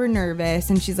she's super nervous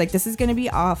and she's like, this is going to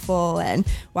be awful. And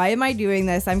why am I doing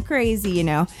this? I'm crazy, you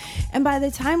know? And by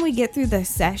the time we get through the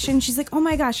session, she's like, oh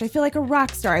my gosh, I feel like a rock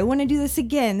star. I want to do this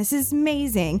again. This is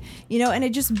amazing, you know? And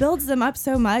it just builds them up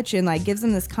so much and like gives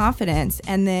them this confidence.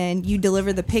 And then you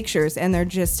deliver the pictures and they're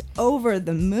just over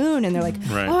the moon and they're like,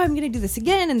 Right. oh, I'm going to do this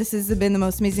again. And this has been the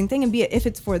most amazing thing, and be it if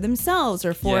it's for themselves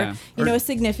or for Yeah. you know, a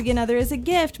significant other as a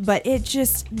gift, but it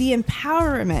just the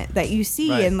empowerment that you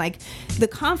see Right. and like the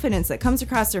confidence that comes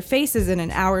across their faces in an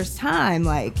hour's time,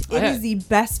 like it I- is the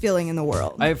best feeling in the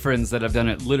world. I have friends that have done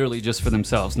it literally just for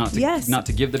themselves, not to Yes. not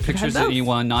to give the pictures to both.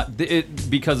 anyone,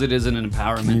 because it is an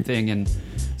empowerment thing, and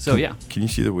so yeah. Can you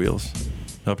see the wheels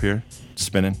up here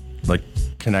spinning, like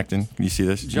connecting? Can you see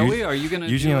this? Joey, are you gonna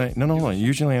Usually, do- no.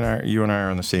 Usually, you and I are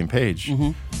on the same page.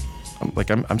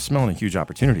 I'm smelling a huge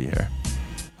opportunity here.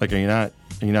 Like, are you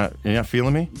not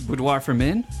feeling me? Boudoir for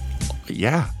men?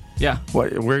 Yeah. Yeah. Where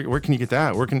can you get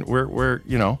that?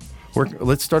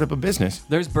 Let's start up a business.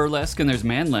 There's burlesque and there's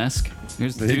manlesque.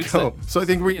 There's There you dudes go. that- So I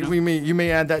think you may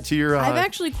add that to your. I've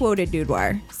actually quoted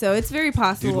Boudoir, so it's very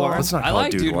possible. Boudoir? Let's not I call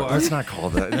like it boudoir. boudoir. Let's not call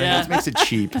that. Yeah. That makes it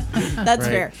cheap. That's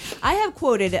Right. fair. I have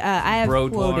quoted.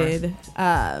 Brodwar.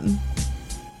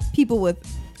 People with.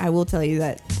 I will tell you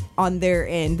that on their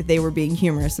end they were being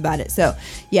humorous about it. So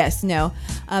yes, no,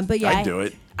 but yeah, I'd do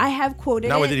it. I have quoted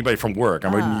Not it. with anybody from work. I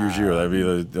wouldn't use you. That'd be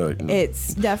the.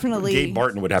 It's definitely. Gabe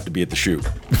Barton would have to be at the shoot.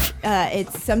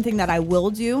 It's something that I will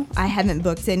do. I haven't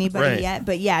booked anybody Right. yet,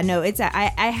 but yeah, no,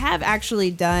 I have actually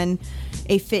done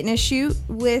a fitness shoot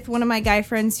with one of my guy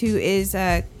friends who is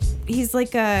he's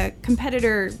like a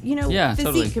competitor, you know, Yeah, physique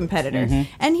totally. competitor,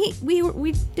 and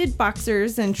we did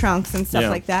boxers and trunks and stuff Yeah.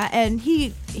 like that, and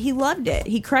he loved it.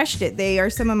 He crushed it. They are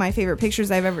some of my favorite pictures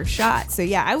I've ever shot. So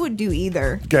yeah, I would do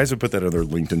either. Guys would put that on their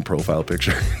LinkedIn profile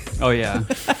picture. Oh yeah.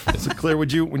 So Claire, when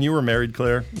you were married,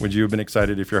 Claire, would you have been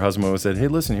excited if your husband would have said, "Hey,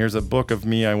 listen, here's a book of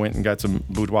me. I went and got some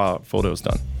boudoir photos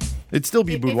done." It'd still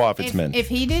be boudoir if it's men. If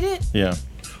he did it, Yeah.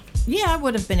 yeah, I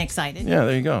would have been excited. Yeah,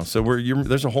 there you go. So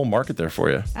there's a whole market there for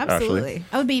you. Absolutely. Ashely.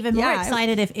 I would be even more Yeah, I-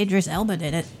 excited if Idris Elba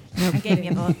did it. I gave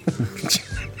you a book.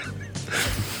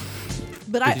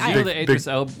 But Did you know that Idris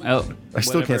I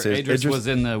still can't say it. Idris was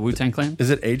in the Wu-Tang Clan? Is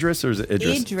it Idris or is it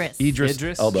Idris?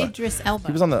 Idris. Elba. Idris Elba.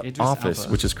 He was on The Idris Office,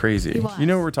 Elba. which is crazy. He was. You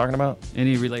know what we're talking about?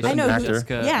 Any relation I know to actor?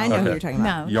 Jessica? Yeah, I know who Okay. you're talking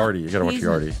about. No. Yardi. You gotta watch He's-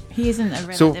 Yardi. He isn't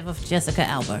a So- relative of Jessica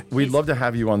Alba. We'd He's love to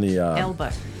have you on the.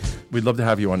 Elba. We'd love to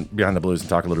have you on Behind the Blues and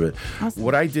talk a little bit. Awesome.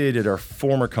 What I did at our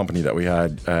former company that we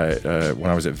had when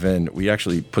I was at Vin, we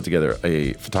actually put together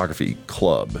a photography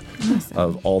club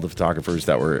of all the photographers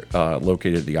that were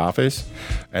located at the office.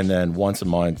 And then once a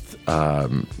month,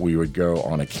 we would go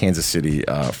on a Kansas City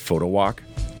photo walk,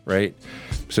 right?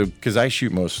 So, because I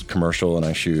shoot most commercial and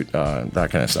I shoot that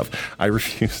kind of stuff, I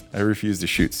refuse to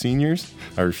shoot seniors.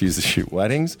 I refuse to shoot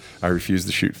weddings. I refuse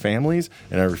to shoot families,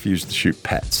 and I refuse to shoot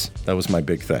pets. That was my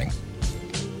big thing.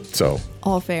 So,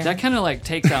 All fair. That kind of like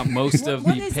takes out most of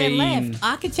What the is there paying. left?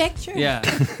 Architecture? Yeah,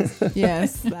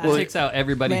 yes. it takes out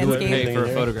everybody who would pay Landscape. for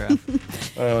a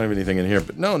photograph. I don't have anything in here,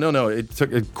 but no. It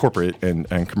took corporate and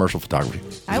commercial photography.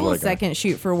 is I what will got. second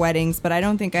shoot for weddings, but I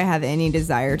don't think I have any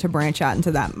desire to branch out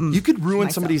into that. You could ruin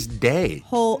myself. somebody's day.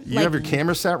 Whole, You like, have your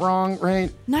camera set wrong,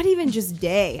 right? Not even just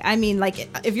day. I mean, like,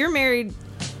 if you're married,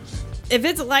 if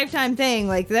it's a lifetime thing,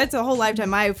 like, that's a whole lifetime.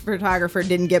 My photographer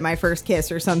didn't get my first kiss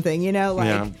or something, you know? Like,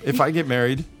 Yeah. If I get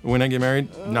married, when I get married,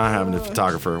 not having a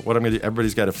photographer. What I'm gonna do?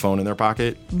 Everybody's got a phone in their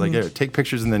pocket. Like, here, take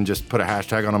pictures and then just put a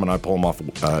hashtag on them, and I pull them off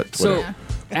Twitter. So,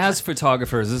 as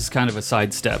photographers, this is kind of a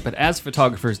sidestep, but as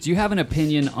photographers, do you have an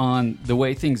opinion on the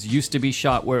way things used to be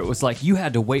shot, where it was like you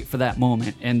had to wait for that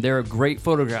moment, and there are great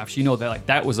photographs, you know, that like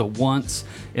that was a once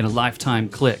in a lifetime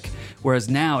click, whereas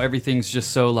now everything's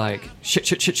just so like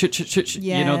shit.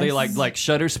 You know, they Yes. like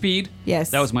shutter speed.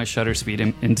 Yes. That was my shutter speed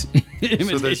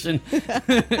imitation. So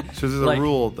there's a like,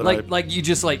 rule that like you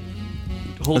just like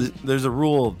hold. there's a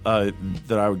rule that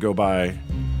I would go by,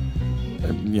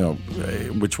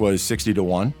 which was 60 to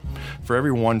 1. For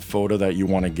every one photo that you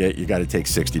want to get, you got to take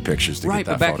 60 pictures to Right, get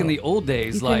that but back photo. in the old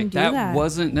days, You like couldn't do that that.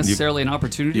 wasn't necessarily an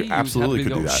opportunity. you absolutely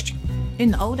would have could to do go, that.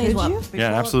 In the old days, Could what? you? Before,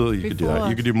 Yeah, absolutely, you could do that. before-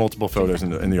 You could do multiple photos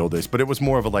in the old days, but it was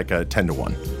more of a 10 to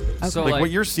 1. So Like what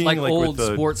you're seeing, like like, with old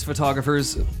the- sports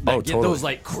photographers that get totally. those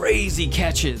like crazy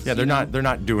catches. Yeah, you know?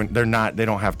 they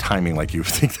don't have timing like you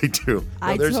think they do.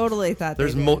 I there's- totally thought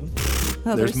there's they mo- did. pfft,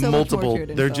 Oh, there's they're so multiple.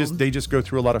 tortured in They're film. they just go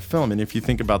through a lot of film, and if you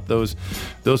think about those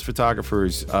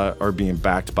photographers are being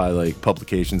backed by like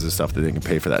publications and stuff that they can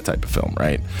pay for that type of film,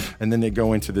 right? And then they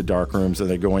go into the dark rooms and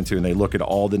they look at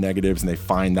all the negatives and they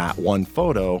find that one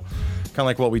photo. Kind of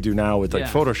like what we do now with like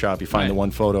Yeah. Photoshop. You find the Right.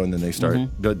 one photo and then they start.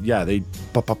 But yeah, they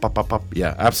pop.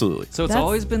 Yeah, absolutely. So it's That's-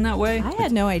 always been that way. I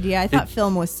had no idea. I thought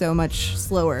film was so much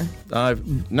slower.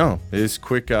 No, it's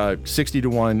quick. 60 to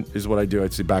 1 is what I do.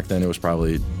 I'd say back then it was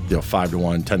probably 5 to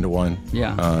 1, 10 to 1.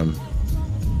 Yeah.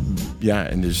 Yeah,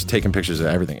 and just taking pictures of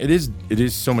everything. It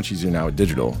is so much easier now with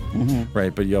digital,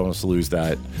 right? But you almost lose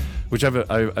that. Which I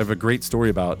have a great story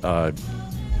about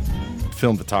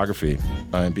film photography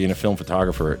and being a film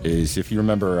photographer. Is if you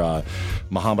remember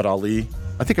Muhammad Ali.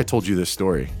 I think I told you this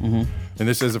story, and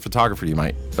this as a photographer you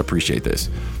might appreciate this.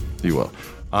 You will.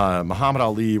 Muhammad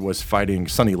Ali was fighting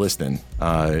Sonny Liston,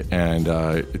 and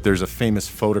there's a famous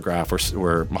photograph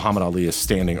where Muhammad Ali is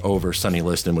standing over Sonny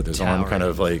Liston with his arm kind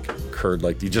of like curved,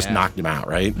 like he just knocked him out,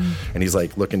 right? And he's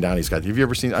like looking down. Have you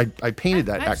ever seen? I painted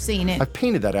that. I've seen it. I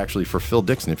painted that actually for Phil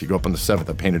Dixon. If you go up on the 7th,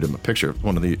 I painted him a picture.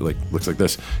 One of the looks like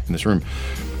this in this room.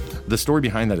 The story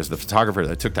behind that is the photographer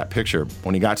that took that picture,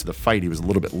 when he got to the fight, he was a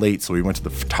little bit late, so he went to the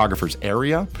photographer's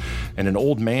area, and an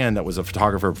old man that was a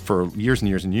photographer for years and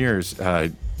years and years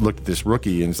looked at this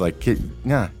rookie and was like,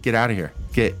 get out of here.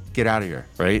 Get out of here,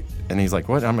 right? And he's like,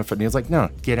 what? And he's like, no,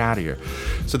 get out of here.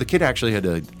 So the kid actually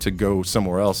had to go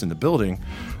somewhere else in the building.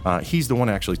 He's the one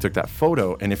who actually took that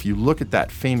photo. And if you look at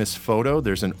that famous photo,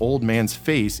 there's an old man's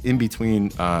face in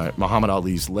between Muhammad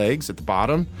Ali's legs at the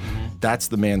bottom. That's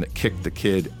the man that kicked the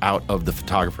kid out of the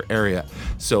photographer area.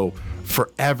 So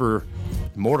forever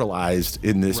immortalized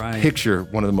in this picture,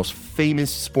 one of the most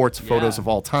famous sports photos of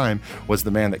all time, was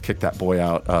the man that kicked that boy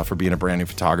out for being a brand new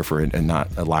photographer and not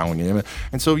allowing him.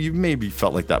 And so you maybe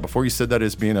felt like that before. You said that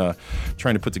as being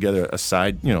trying to put together a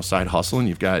side hustle, and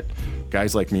you've got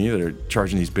guys like me that are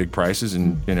charging these big prices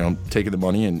and taking the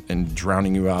money and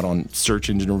drowning you out on search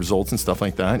engine results and stuff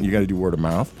like that. And you got to do word of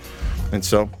mouth. And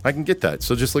so I can get that.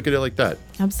 So just look at it like that.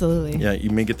 Absolutely. Yeah, you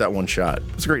may get that one shot.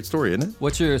 It's a great story, isn't it?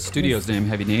 What's your studio's name?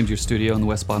 Have you named your studio in the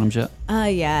West Bottoms yet?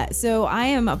 Yeah. So I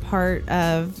am a part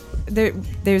of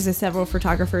there's several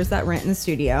photographers that rent in the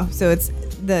studio. So it's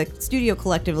the studio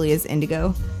collectively is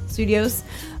Indigo Studios.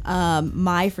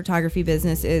 My photography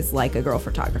business is Like a Girl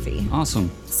Photography.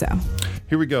 Awesome. So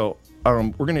here we go.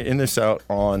 We're going to end this out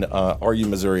on Are You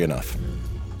Missouri Enough?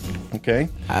 Okay.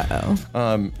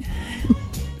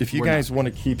 If you guys want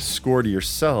to keep score to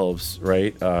yourselves,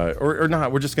 right, or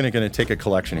not, we're just going to take a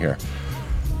collection here.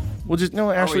 We'll just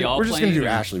Ashley. We're just going to do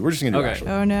Ashley. We're just going to do Ashley.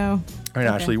 Oh no. All right,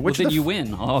 Ashley. Well, then you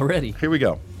win already. Here we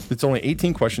go. It's only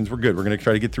 18 questions. We're good. We're going to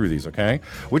try to get through these. Okay.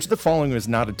 Which of the following is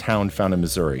not a town found in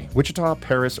Missouri? Wichita,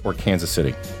 Paris, or Kansas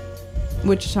City?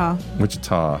 Wichita.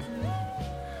 Wichita.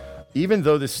 Even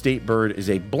though the state bird is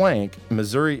a blank,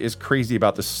 Missouri is crazy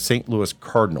about the St. Louis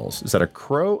Cardinals. Is that a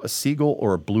crow, a seagull,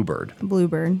 or a bluebird?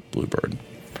 Bluebird. Bluebird.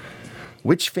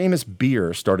 Which famous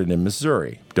beer started in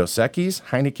Missouri? Dos Equis,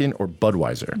 Heineken, or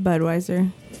Budweiser?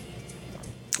 Budweiser.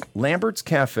 Lambert's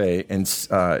Cafe in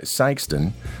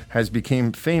Sikeston has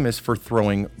become famous for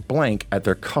throwing blank at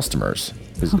their customers.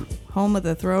 Home of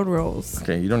the throat rolls.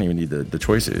 Okay, you don't even need the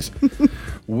choices.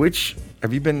 Which,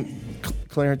 have you been,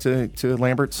 Claire, to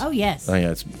Lambert's? Oh, yes. Oh,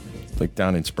 yeah, it's like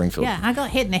down in Springfield. Yeah, I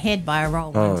got hit in the head by a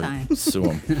roll one time.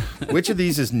 Sue 'em. Which of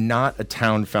these is not a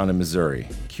town found in Missouri?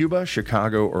 Cuba,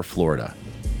 Chicago, or Florida?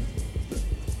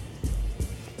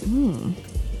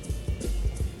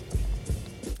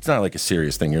 It's not like a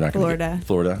serious thing. You're not going to get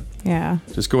Florida. Yeah.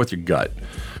 Just go with your gut.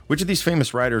 Which of these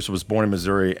famous writers was born in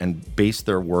Missouri and based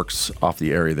their works off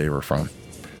the area they were from?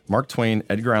 Mark Twain,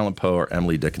 Edgar Allan Poe, or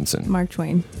Emily Dickinson? Mark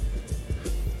Twain.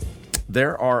 These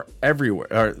are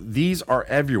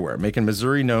everywhere, making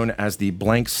Missouri known as the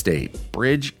blank state.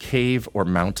 Bridge, cave, or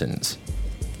mountains?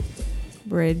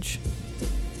 Bridge.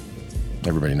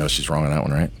 Everybody knows she's wrong on that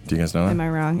one, right? Do you guys know that? Am I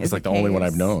wrong? It's like the only one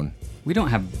I've known. We don't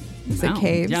have. It's a mountains.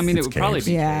 cave. Yeah, I mean, It's it would probably caves.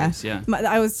 be Yeah. caves. Yeah.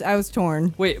 I was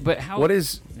torn. Wait, but how? What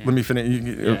is? Let me finish.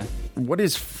 Yeah. What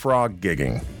is frog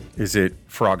gigging? Is it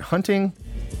frog hunting,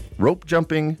 rope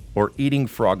jumping, or eating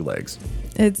frog legs?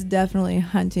 It's definitely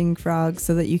hunting frogs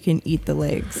so that you can eat the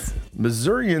legs.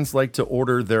 Missourians like to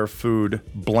order their food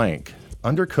blank,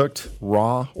 undercooked,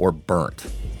 raw, or burnt.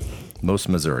 Most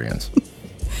Missourians.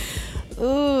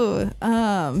 Ooh,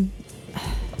 I'm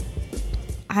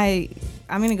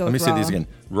gonna go Let me with say raw. these again.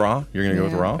 Raw? You're gonna go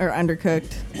with raw? Or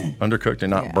undercooked. Undercooked and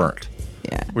not Yeah. burnt.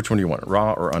 Yeah. Which one do you want?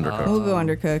 Raw or undercooked? We'll go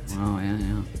undercooked. Oh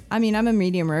yeah. I mean, I'm a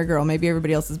medium rare girl. Maybe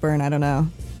everybody else is burnt. I don't know.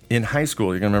 In high school,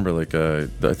 you're gonna remember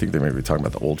I think they may be talking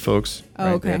about the old folks. Oh,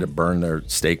 right? okay. They had to burn their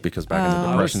steak because back in the I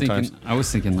was Depression thinking. times, I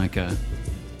was thinking like a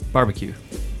barbecue.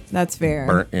 That's fair.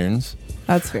 burnt ends.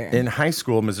 That's fair. In high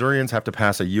school, Missourians have to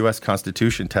pass a U.S.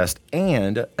 Constitution test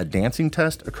and a dancing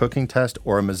test, a cooking test,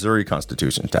 or a Missouri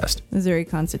Constitution test. Missouri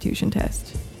Constitution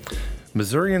test.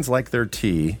 Missourians like their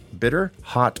tea bitter,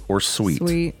 hot, or sweet.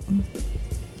 Sweet.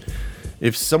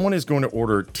 If someone is going to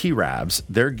order T-Rabs,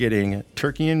 they're getting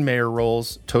turkey and mayo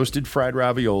rolls, toasted fried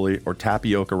ravioli, or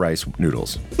tapioca rice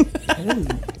noodles.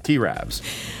 T-Rabs.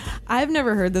 I've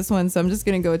never heard this one, so I'm just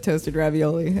gonna go with toasted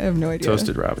ravioli. I have no idea.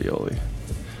 Toasted ravioli.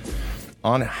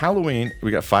 On Halloween,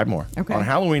 we got 5 more. Okay. On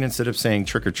Halloween, instead of saying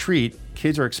trick or treat,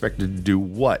 kids are expected to do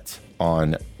what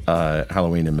on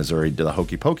Halloween in Missouri? Do the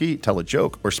hokey pokey, tell a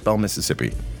joke, or spell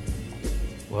Mississippi?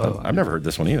 Whoa. I've never heard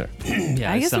this one either. Yeah.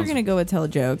 I it guess we're sounds gonna go with tell a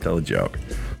joke. Tell a joke.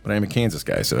 But I'm a Kansas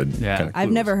guy, so Yeah. kind of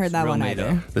I've never heard that real one made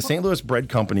either. up. The St. Louis Bread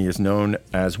Company is known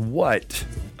as what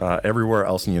everywhere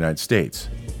else in the United States?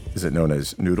 Is it known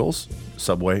as Noodles,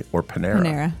 Subway, or Panera?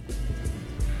 Panera.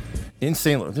 In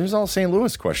St. Louis, there's all St.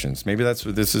 Louis questions. Maybe that's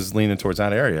what this is leaning towards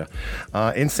that area.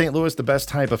 In St. Louis, the best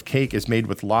type of cake is made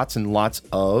with lots and lots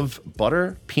of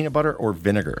butter, peanut butter, or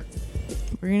vinegar.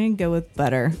 We're gonna go with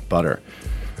butter. Butter.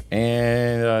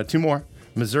 And 2 more.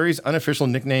 Missouri's unofficial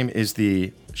nickname is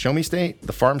the Show Me State,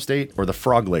 the Farm State, or the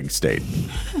Frog Leg State.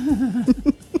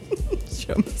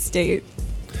 Show me state.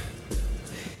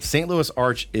 St. Louis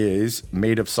Arch is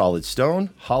made of solid stone,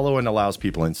 hollow and allows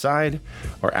people inside,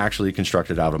 or actually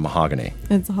constructed out of mahogany.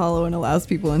 It's hollow and allows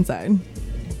people inside.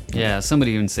 Yeah,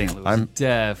 somebody in St. Louis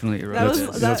definitely wrote That was-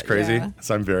 this. You know what's crazy? yeah.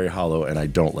 So I'm very hollow and I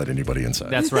don't let anybody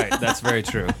inside. That's right. That's very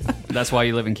true. That's why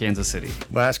you live in Kansas City.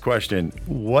 Last question.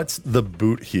 What's the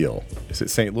boot heel? Is it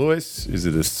St. Louis? Is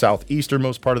it the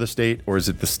southeasternmost part of the state? Or is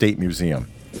it the State Museum?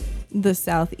 The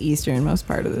southeasternmost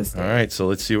part of the state. All right, so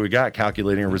let's see what we got.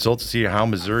 Calculating our results to see how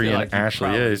Missouri I feel and like you Ashley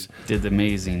probably is. Did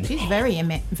amazing. She's very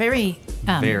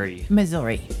Very.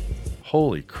 Missouri.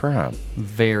 Holy crap.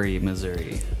 Very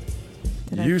Missouri.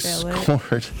 Did I You fail it?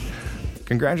 scored.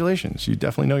 Congratulations. You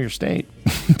definitely know your state.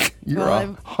 You're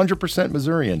Well, 100%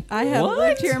 Missourian. I have What?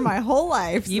 lived here my whole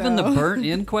life. Even so. the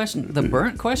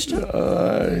burnt question?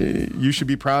 You should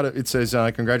be proud of it. Says,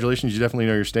 congratulations, you definitely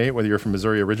know your state, whether you're from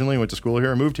Missouri originally, went to school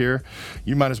here, or moved here.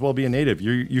 You might as well be a native.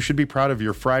 You should be proud of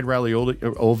your fried ravioli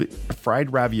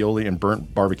and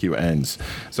burnt barbecue ends.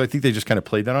 So I think they just kind of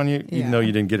played that on you, even Yeah. though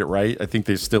you didn't get it right. I think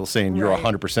they're still saying you're Right.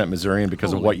 100% Missourian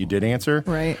because of what you did answer.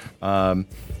 Right.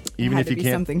 Even Had if to you be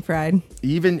can't, something fried.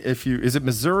 even if you, is it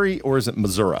Missouri or is it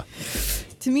Missouri?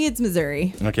 To me, it's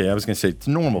Missouri. Okay, I was going to say to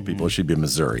normal people, it should be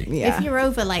Missouri. Yeah. If you're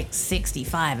over like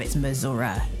 65, it's Missouri,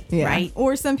 yeah. right?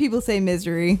 Or some people say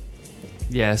misery,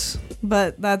 Yes.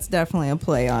 but that's definitely a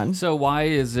play on. So why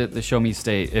is it the Show Me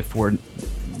State if we're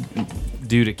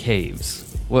due to caves?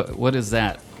 What is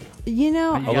that? You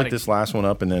know, I'll look this last one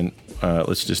up and then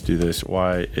let's just do this.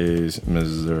 Why is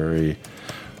Missouri?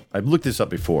 I've looked this up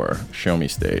before. Show me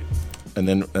state, and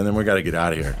then we got to get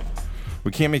out of here. We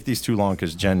can't make these too long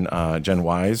because Jen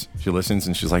Wise, she listens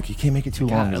and she's like, you can't make it too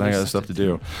long because I got stuff to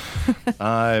do.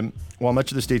 While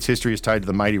much of the state's history is tied to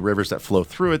the mighty rivers that flow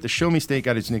through it, the Show Me State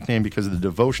got its nickname because of the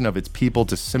devotion of its people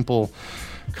to simple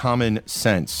common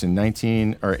sense. In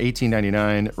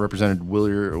 1899, Representative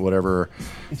Willard, whatever,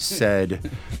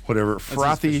 said, whatever,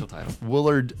 frothy official title.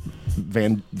 Willard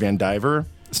Van Diver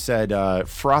said,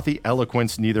 frothy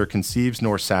eloquence neither conceives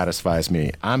nor satisfies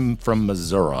me. I'm from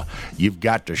Missouri. You've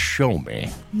got to show me.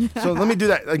 So let me do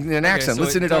that like, in an accent. so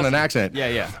Listen it it on an doesn't- accent.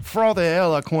 Yeah. Frothy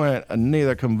eloquent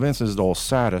neither convinces nor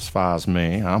satisfies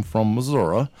me. I'm from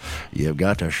Missouri. You've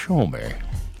got to show me.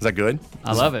 Is that good?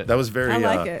 I love it. That was very I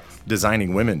like it.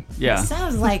 designing women. Yeah.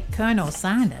 Sounds like Colonel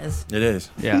Sanders. It is.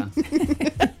 Yeah.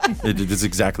 It is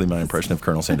exactly my impression of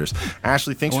Colonel Sanders.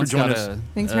 Ashley, thanks for Once joining got us.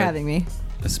 thanks for having me.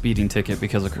 a speeding ticket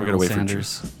because of gonna Colonel wait for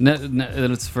Sanders. No,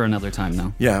 it's for another time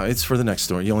now. Yeah, it's for the next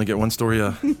story. You only get one story.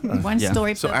 One Yeah.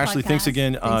 story. So per Ashley, thanks podcast.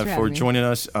 again Thanks for for having me. joining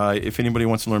us. If anybody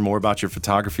wants to learn more about your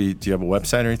photography, do you have a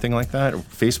website or anything like that? Or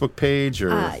Facebook page?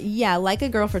 Or Yeah, Like a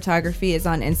Girl Photography is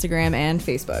on Instagram and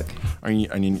Facebook. I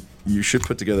mean, you should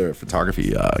put together a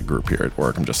photography group here at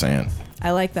work. I'm just saying.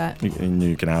 I like that. And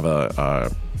you can have an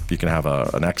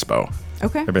expo.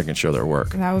 Okay. Everybody can show their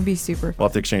work. That would be super. We'll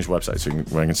have to exchange websites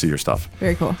so I can see your stuff.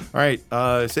 Very cool. All right.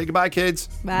 Say goodbye, kids.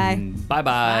 Bye. Bye-bye.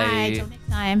 Bye. Till next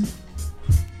time.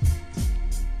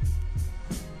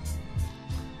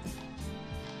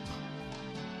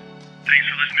 Thanks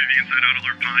for listening to the Inside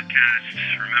AutoAlert podcast.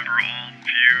 Remember, all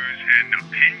views and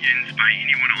opinions by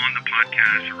anyone on the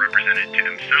podcast are represented to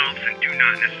themselves and do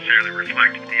not necessarily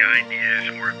reflect the ideas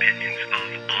or opinions of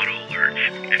AutoAlert.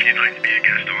 If you'd like to be a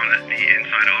guest on the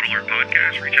Inside AutoAlert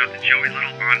podcast, reach out to Joey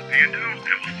Little on Pando, and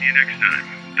we'll see you next time.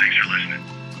 Thanks for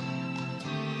listening.